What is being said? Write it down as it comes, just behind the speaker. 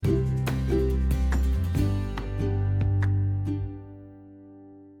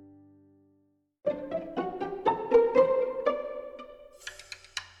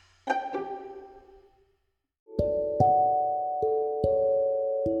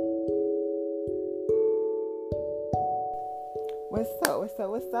What's up?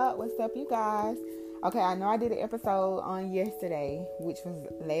 What's up, you guys? Okay, I know I did an episode on yesterday, which was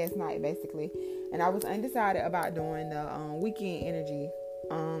last night basically, and I was undecided about doing the weekend energy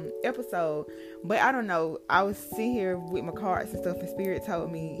episode, but I don't know. I was sitting here with my cards and stuff, and Spirit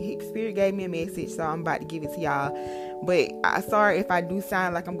gave me a message, so I'm about to give it to y'all. But sorry if I do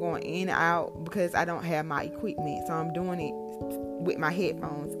sound like I'm going in and out because I don't have my equipment, so I'm doing it with my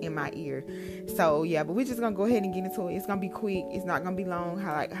headphones in my ear. So yeah, but we're just gonna go ahead and get into it. It's gonna be quick. It's not gonna be long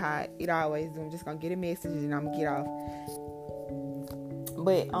how it always do. I'm just gonna get a message and I'm gonna get off.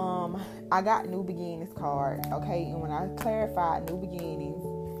 But I got New Beginnings card, okay? And when I clarified New Beginnings,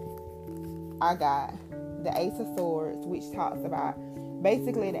 I got the Ace of Swords, which talks about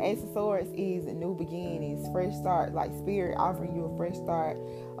basically the Ace of Swords is New Beginnings, fresh start, like Spirit offering you a fresh start,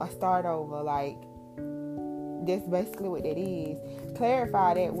 a start over, like that's basically what that is.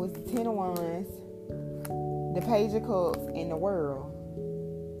 Clarify that was the Ten of Wands, the Page of Cups, and the World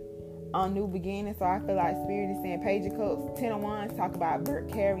on New Beginnings. So I feel like Spirit is saying Page of Cups, Ten of Wands talk about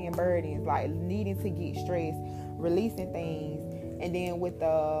carrying burdens, like needing to get stressed, releasing things. And then with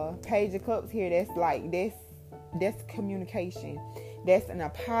the Page of Cups here, that's communication. That's an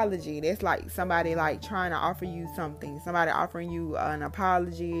apology. That's like somebody like trying to offer you something. Somebody offering you an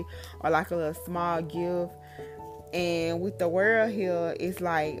apology or like a little small gift. And with the World here, it's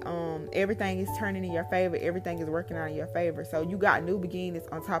like everything is turning in your favor. Everything is working out in your favor. So you got new beginnings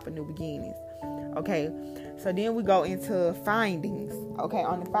on top of new beginnings. Okay. So then we go into findings. Okay.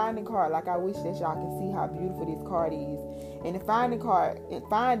 On the finding card, like I wish that y'all can see how beautiful this card is. And the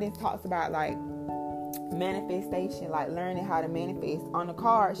findings talks about like manifestation, like learning how to manifest. On the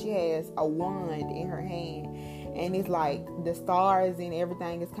card, she has a wand in her hand. And it's like the stars and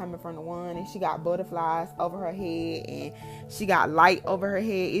everything is coming from the wand, and she got butterflies over her head, and she got light over her head.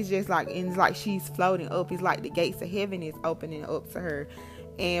 It's just like, and it's like she's floating up. It's like the gates of heaven is opening up to her.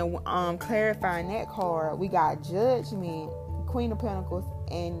 And clarifying that card, we got Judgment, Queen of Pentacles,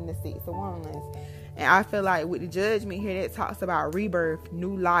 and the Six of Wands. And I feel like with the Judgment here, that talks about rebirth,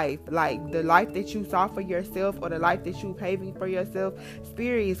 new life, like the life that you saw for yourself or the life that you paving for yourself.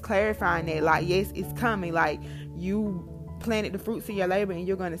 Spirit is clarifying that, like, yes, it's coming. Like, you planted the fruits of your labor and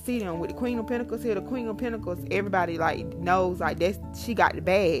you're going to see them. With the Queen of Pentacles here, the Queen of Pentacles, everybody like knows like she got the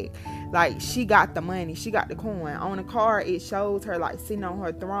bag. Like, she got the money, she got the coin. On the card, it shows her like sitting on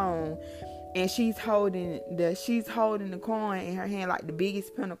her throne, and she's holding the coin in her hand, like the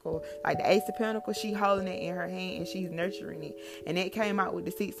biggest pentacle, like the Ace of Pentacles. She holding it in her hand and she's nurturing it. And it came out with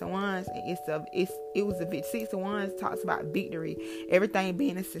the Six of Wands, and it was the Six of Wands talks about victory, everything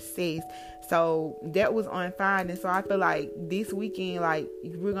being a success. So that was on finding. So I feel like this weekend, like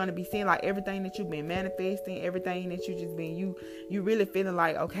we're gonna be seeing like everything that you've been manifesting, everything that you just been you really feeling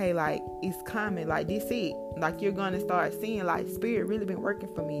like, okay, like it's coming, like this it. Like you're gonna start seeing like Spirit really been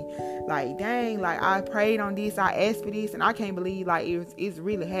working for me. Like, dang, like I prayed on this, I asked for this, and I can't believe like it's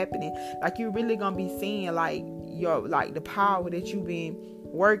really happening. Like you're really gonna be seeing like your like the power that you've been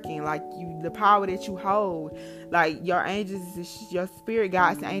working, like the power that you hold. Like your angels, your spirit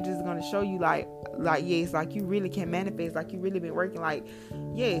guides and angels is gonna show you like yes, like you really can manifest, like you really been working, like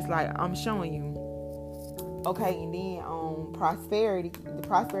yes, like I'm showing you. Okay, and then on prosperity, the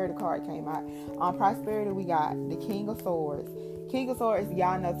prosperity card came out. On prosperity, we got the King of Swords. King of Swords,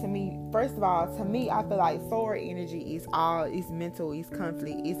 y'all know, to me, first of all, I feel like sword energy is mental, it's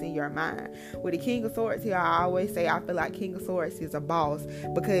conflict, it's in your mind. With the King of Swords here, I always say I feel like King of Swords is a boss,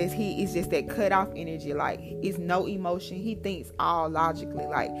 because he is just that cut off energy. Like, it's no emotion. He thinks all logically.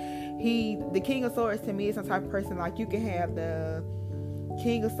 Like, the King of Swords to me is some type of person, like you can have the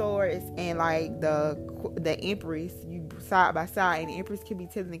King of Swords and like the Empress, you side by side, and the Empress can be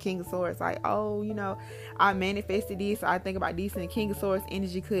telling the King of Swords like, oh, I manifested this, I think about this, and the King of Swords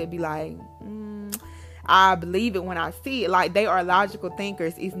energy could be like, I believe it when I see it. Like, they are logical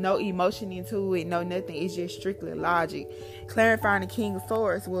thinkers. It's no emotion into it, no nothing. It's just strictly logic. Clarifying the King of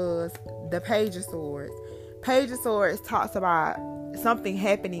Swords was the Page of Swords. Page of Swords talks about something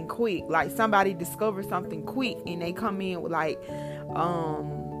happening quick, like somebody discovers something quick and they come in with like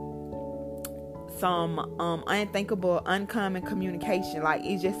some unthinkable, uncommon communication. Like,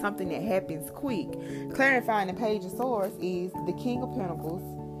 it's just something that happens quick. Clarifying the Page of Swords is the King of Pentacles,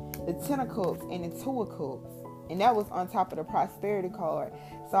 the Ten of Cups, and the Two of Cups. And that was on top of the prosperity card.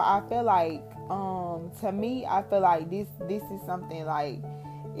 So I feel like to me, I feel like this is something like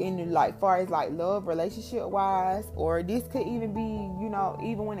in like far as like love, relationship wise, or this could even be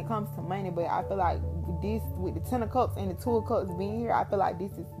even when it comes to money. But I feel like with the Ten of Cups and the Two of Cups being here, I feel like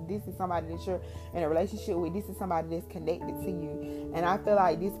this is somebody that you're in a relationship with. This is somebody that's connected to you, and I feel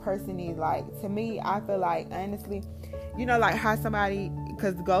like this person is like, to me, I feel like honestly, you know, like how somebody,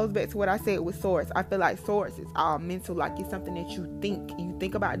 because it goes back to what I said with Swords. I feel like Swords is all mental. Like it's something that you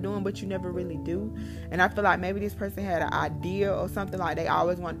think about doing, but you never really do. And I feel like maybe this person had an idea or something like they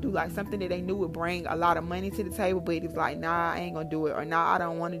always want to do, like something that they knew would bring a lot of money to the table, but it's like, nah, I ain't gonna do it, or nah, I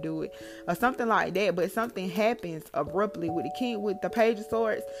don't want to do it, or something like that. But something happens abruptly with the king, with the Page of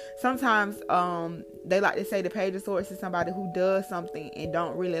Swords. Sometimes they like to say the Page of Swords is somebody who does something and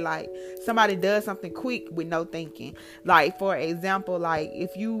don't really like, somebody does something quick with no thinking. Like for example, like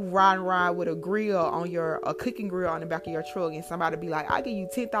if you ride with a grill on a cooking grill on the back of your truck, and somebody be like, I give you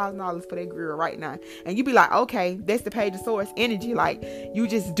 $10,000 for that grill right now, and you be like, okay, that's the Page of Swords energy. Like you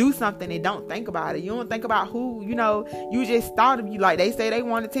just do something and don't think about it. You don't think about who, you know, you just thought of you. Like they say they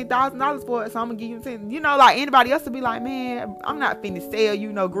wanted $10,000 for it, so I'm gonna give you 10. You know, like anybody else would be like, man, I'm not finna sell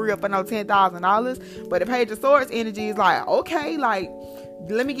you no grill for no $10,000. But the Page of Swords energy is like, okay, like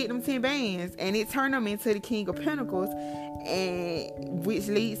let me get them 10 bands, and it turned them into the King of Pentacles, and which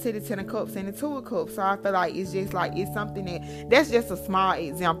leads to the 10 of Cups and the 2 of Cups. So I feel like it's just like, it's something that's just a small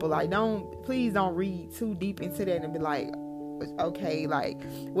example. Like please don't read too deep into that and be like, okay, like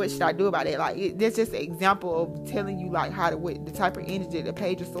what should I do about it? Like that's just an example of telling you like what the type of energy the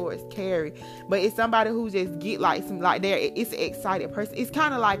Page of Swords carry. But it's somebody who just get like some, like it's an excited person. It's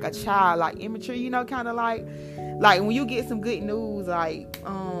kind of like a child, like immature, you know, kind of like when you get some good news, like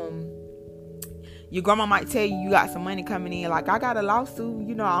your grandma might tell you got some money coming in, like I got a lawsuit,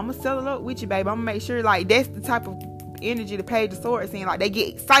 you know, I'm gonna settle up with you, babe, I'm gonna make sure. Like that's the type of energy the Page of Swords saying. Like they get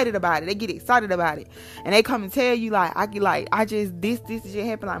excited about it, and they come and tell you like, this just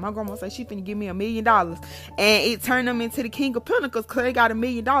happened. Like my grandma said she finna give me $1 million, and it turned them into the King of Pentacles because they got $1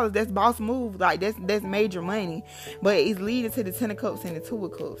 million. That's boss move. Like that's major money, but it's leading to the 10 of Cups and the 2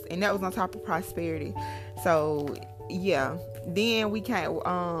 of Cups, and that was on top of prosperity. So yeah, then we can't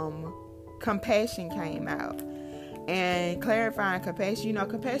compassion came out. And clarifying compassion, you know,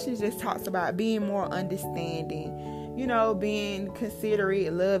 compassion just talks about being more understanding, you know, being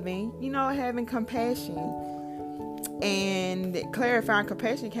considerate, loving, you know, having compassion. And clarifying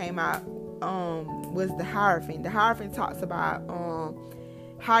compassion came out was the Hierophant. The Hierophant talks about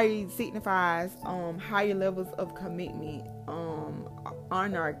higher, signifies higher levels of commitment,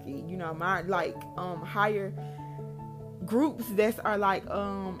 anarchy, you know, higher groups that are like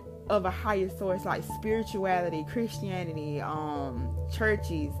of a higher source, like spirituality, Christianity,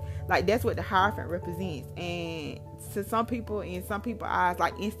 churches. Like that's what the Hierophant represents. And to some people, in some people's eyes,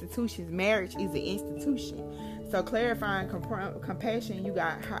 like institutions, marriage is an institution. So clarifying compassion, you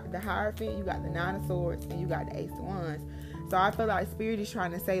got the Hierophant, you got the 9 of Swords, and you got the Ace of Wands. So I feel like Spirit is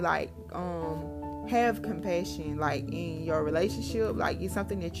trying to say like have compassion, like in your relationship, like it's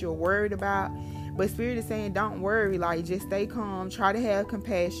something that you're worried about. But Spirit is saying don't worry, like just stay calm, try to have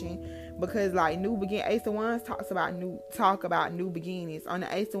compassion, because like Ace of Wands talk about new beginnings. On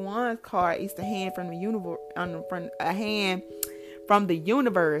the Ace of Wands card, it's the hand from the universe, a hand from the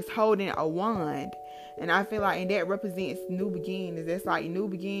universe holding a wand, and I feel like, and that represents new beginnings. That's like new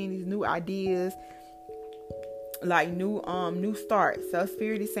beginnings, new ideas, like new starts. So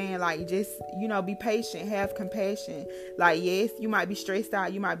Spirit is saying like just, you know, be patient, have compassion. Like yes, you might be stressed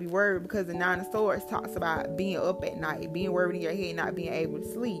out, you might be worried, because the 9 of Swords talks about being up at night, being worried in your head, not being able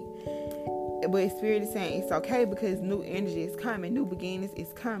to sleep. But Spirit is saying it's okay, because new energy is coming, new beginnings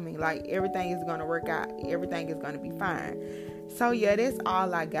is coming. Like everything is gonna work out, everything is gonna be fine. So yeah, that's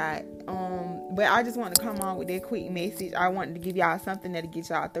all I got. But I just want to come on with that quick message. I wanted to give y'all something that'll get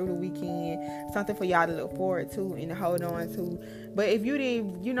y'all through the weekend, something for y'all to look forward to and to hold on to. But if you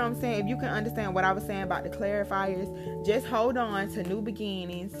didn't, you know what I'm saying, if you can understand what I was saying about the clarifiers, just hold on to new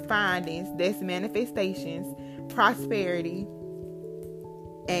beginnings, findings, that's manifestations, prosperity,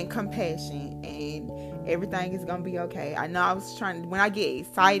 and compassion, and everything is gonna be okay. I know I was when I get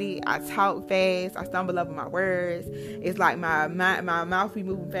excited, I talk fast, I stumble over my words. It's like my mouth be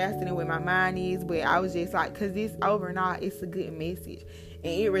moving faster than where my mind is. But I was just like, cause it's over and all, it's a good message,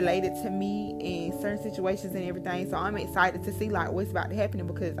 and it related to me in certain situations and everything. So I'm excited to see like what's about to happen,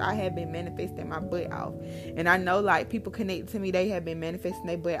 because I have been manifesting my butt off, and I know like people connected to me, they have been manifesting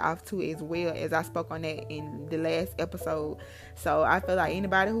their butt off too, as well, as I spoke on that in the last episode. So I feel like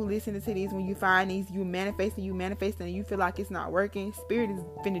anybody who listening to this, when you find these, you manifesting, and you feel like it's not working, Spirit is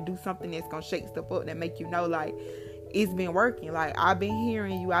finna do something that's gonna shake stuff up, that make you know like it's been working. Like I've been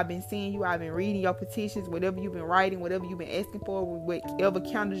hearing you, I've been seeing you, I've been reading your petitions, whatever you've been writing, whatever you've been asking for, whatever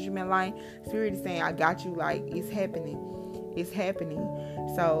candles you've been lighting. Spirit is saying I got you. Like it's happening.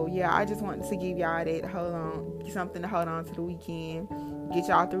 So yeah, I just wanted to give y'all that something to hold on to the weekend, get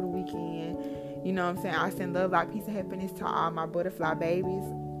y'all through the weekend. You know what I'm saying? I send love, light, peace, and happiness to all my butterfly babies.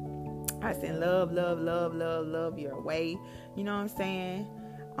 I send love, love, love, love, love your way. You know what I'm saying?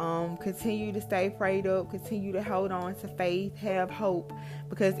 Continue to stay prayed up. Continue to hold on to faith. Have hope,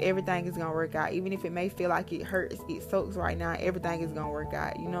 because everything is going to work out. Even if it may feel like it hurts, it sucks right now, everything is going to work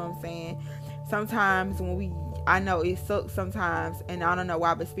out. You know what I'm saying? Sometimes I know it sucks sometimes, and I don't know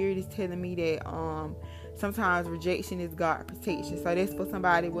why, but Spirit is telling me that sometimes rejection is God's protection. So that's for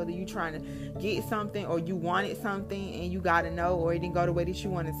somebody, whether you trying to get something or you wanted something and you got to know, or it didn't go the way that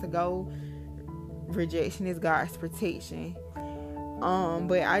you wanted to go. Rejection is God's protection.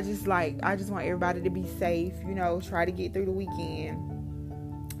 But I just want everybody to be safe, you know, try to get through the weekend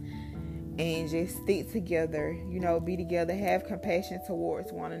and just stick together, you know, be together, have compassion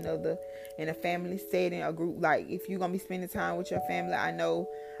towards one another in a family setting, a group. Like, if you're going to be spending time with your family, I know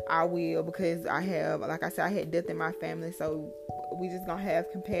I will, because I have, like I said, I had death in my family. So we just going to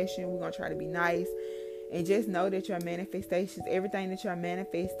have compassion. We're going to try to be nice. And just know that your manifestations, everything that you're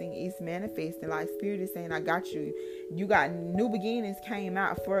manifesting is manifesting. Like Spirit is saying, I got you. You got New Beginnings came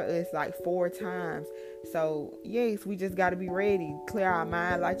out for us like 4 times. So, yes, we just got to be ready. Clear our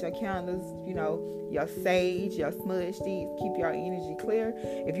mind, light your candles, you know, your sage, your smudge sticks. Keep your energy clear.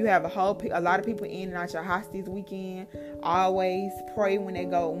 If you have a lot of people in and out your house this weekend, always pray when they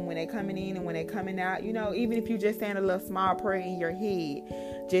coming in and when they coming out. You know, even if you just saying a little small prayer in your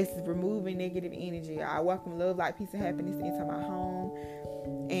head, just removing negative energy. I welcome love, light, peace, and happiness into my home.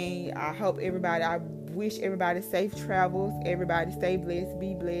 And I wish everybody safe travels. Everybody stay blessed,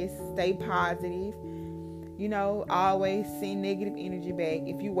 be blessed, stay positive. You know, always send negative energy back.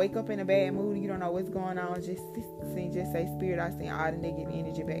 If you wake up in a bad mood and you don't know what's going on, just say, Spirit, I send all the negative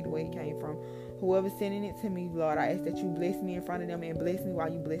energy back the way it came from. Whoever's sending it to me, Lord, I ask that you bless me in front of them and bless me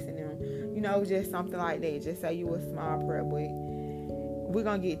while you blessing them. You know, just something like that. Just say you a small prayer, but we're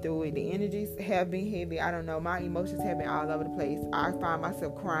going to get through it. The energies have been heavy. I don't know. My emotions have been all over the place. I find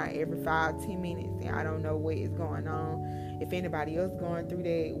myself crying every 5-10 minutes, and I don't know what is going on. If anybody else going through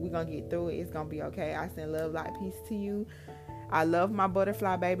that, we're going to get through it. It's going to be okay. I send love, light, peace to you. I love my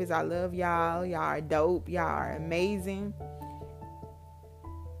butterfly babies. I love y'all. Y'all are dope. Y'all are amazing.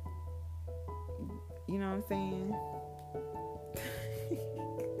 You know what I'm saying?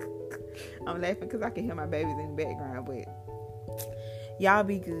 I'm laughing because I can hear my babies in the background, but y'all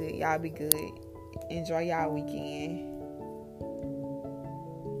be good. Y'all be good. Enjoy y'all weekend.